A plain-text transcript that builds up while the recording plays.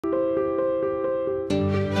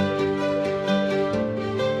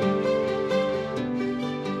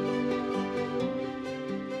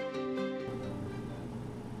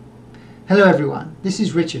Hello everyone, this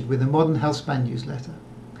is Richard with the Modern Healthspan newsletter.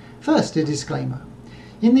 First, a disclaimer.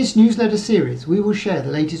 In this newsletter series, we will share the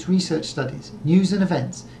latest research studies, news and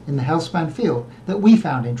events in the Healthspan field that we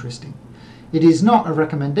found interesting. It is not a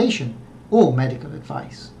recommendation or medical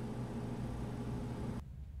advice.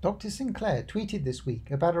 Dr. Sinclair tweeted this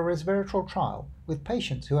week about a resveratrol trial with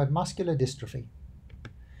patients who had muscular dystrophy.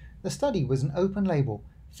 The study was an open-label,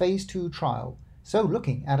 phase 2 trial, so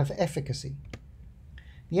looking at efficacy.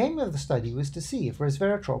 The aim of the study was to see if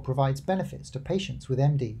resveratrol provides benefits to patients with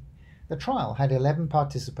MD. The trial had 11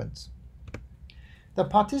 participants. The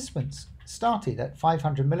participants started at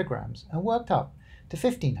 500 milligrams and worked up to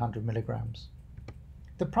 1500 milligrams.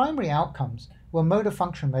 The primary outcomes were motor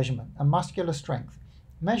function measurement and muscular strength,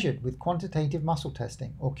 measured with quantitative muscle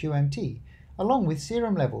testing, or QMT, along with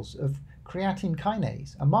serum levels of creatine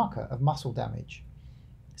kinase, a marker of muscle damage.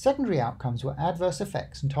 Secondary outcomes were adverse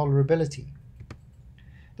effects and tolerability.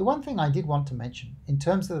 The one thing I did want to mention, in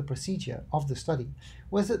terms of the procedure of the study,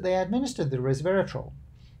 was that they administered the resveratrol.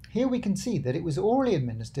 Here we can see that it was orally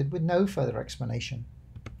administered with no further explanation.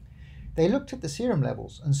 They looked at the serum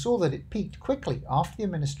levels and saw that it peaked quickly after the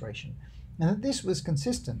administration, and that this was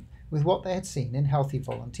consistent with what they had seen in healthy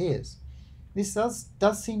volunteers. This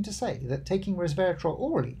does seem to say that taking resveratrol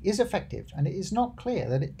orally is effective, and it is not clear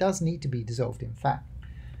that it does need to be dissolved in fat.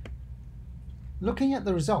 Looking at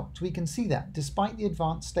the results, we can see that, despite the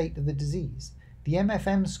advanced state of the disease, the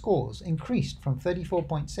MFM scores increased from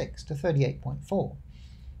 34.6 to 38.4,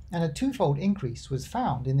 and a twofold increase was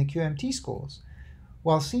found in the QMT scores,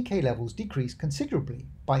 while CK levels decreased considerably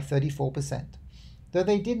by 34%, though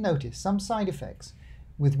they did notice some side effects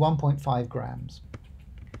with 1.5 grams.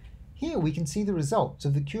 Here we can see the results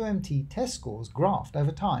of the QMT test scores graphed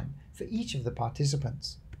over time for each of the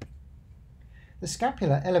participants. The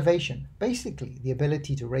scapular elevation, basically the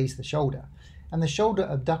ability to raise the shoulder, and the shoulder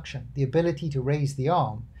abduction, the ability to raise the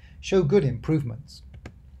arm, show good improvements,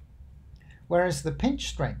 whereas the pinch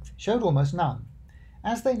strength showed almost none.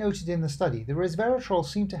 As they noted in the study, the resveratrol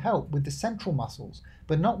seemed to help with the central muscles,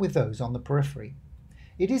 but not with those on the periphery.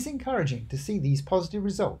 It is encouraging to see these positive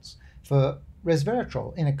results for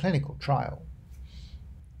resveratrol in a clinical trial.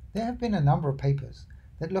 There have been a number of papers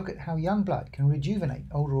that look at how young blood can rejuvenate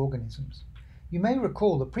older organisms. You may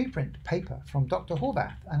recall the preprint paper from Dr.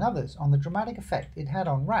 Horvath and others on the dramatic effect it had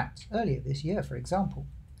on rats earlier this year, for example.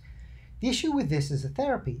 The issue with this as a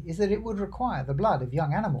therapy is that it would require the blood of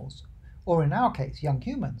young animals, or in our case, young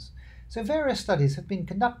humans, so various studies have been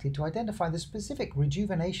conducted to identify the specific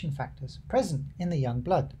rejuvenation factors present in the young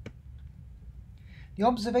blood. The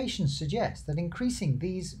observations suggest that increasing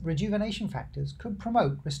these rejuvenation factors could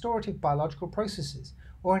promote restorative biological processes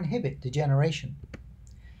or inhibit degeneration.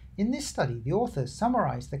 In this study, the authors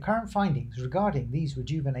summarized the current findings regarding these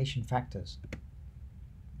rejuvenation factors.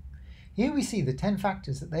 Here we see the 10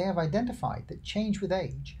 factors that they have identified that change with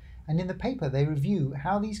age, and in the paper they review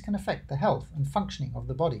how these can affect the health and functioning of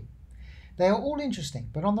the body. They are all interesting,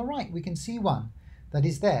 but on the right we can see one that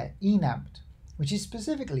is there, NAMT, which is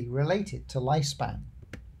specifically related to lifespan.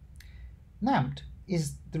 NAMT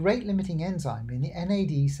is the rate-limiting enzyme in the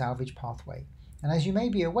NAD salvage pathway, and as you may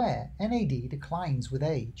be aware, NAD declines with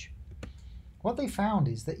age. What they found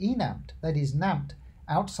is that NAMT, that is NAMT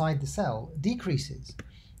outside the cell, decreases,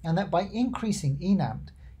 and that by increasing NAMT,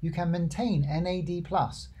 you can maintain NAD+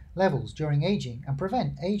 levels during aging and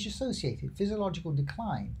prevent age-associated physiological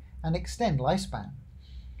decline and extend lifespan.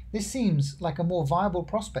 This seems like a more viable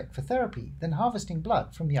prospect for therapy than harvesting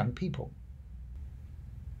blood from young people.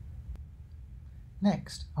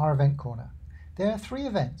 Next, our event corner. There are 3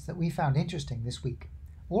 events that we found interesting this week.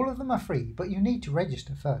 All of them are free, but you need to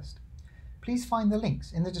register first. Please find the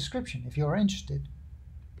links in the description if you are interested.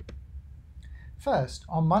 First,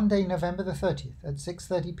 on Monday, November the 30th at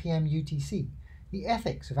 6:30 p.m. UTC, the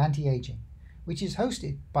Ethics of Anti-Aging, which is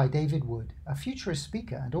hosted by David Wood, a futurist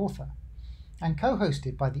speaker and author, and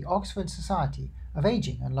co-hosted by the Oxford Society of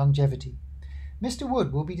Aging and Longevity. Mr.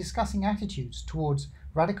 Wood will be discussing attitudes towards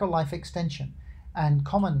radical life extension and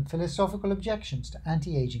common philosophical objections to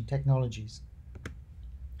anti-aging technologies.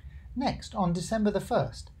 Next, on December the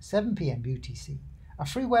 1st, 7 p.m. UTC, a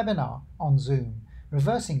free webinar on Zoom,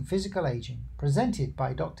 Reversing Physical Aging, presented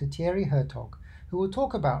by Dr. Thierry Reversing, who will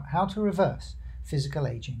talk about how to reverse physical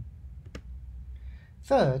aging.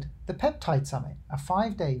 Third, the Peptide Summit, a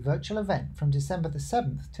 5-day virtual event from December the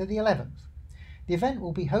 7th to the 11th. The event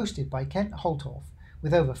will be hosted by Kent Holtorf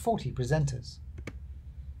with over 40 presenters.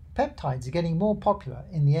 Peptides are getting more popular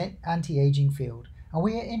in the anti-aging field, and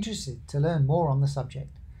we are interested to learn more on the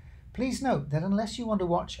subject. Please note that unless you want to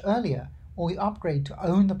watch earlier or you upgrade to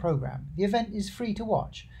own the program, the event is free to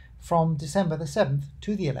watch from December the 7th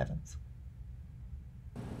to the 11th.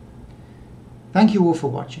 Thank you all for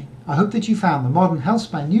watching. I hope that you found the Modern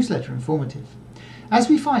Healthspan newsletter informative. As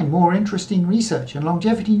we find more interesting research and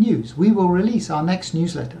longevity news, we will release our next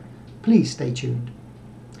newsletter. Please stay tuned.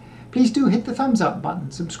 Please do hit the thumbs up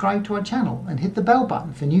button, subscribe to our channel, and hit the bell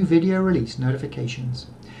button for new video release notifications.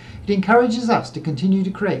 It encourages us to continue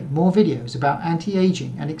to create more videos about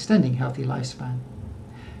anti-aging and extending healthy lifespan.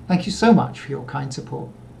 Thank you so much for your kind support.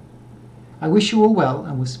 I wish you all well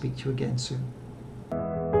and will speak to you again soon.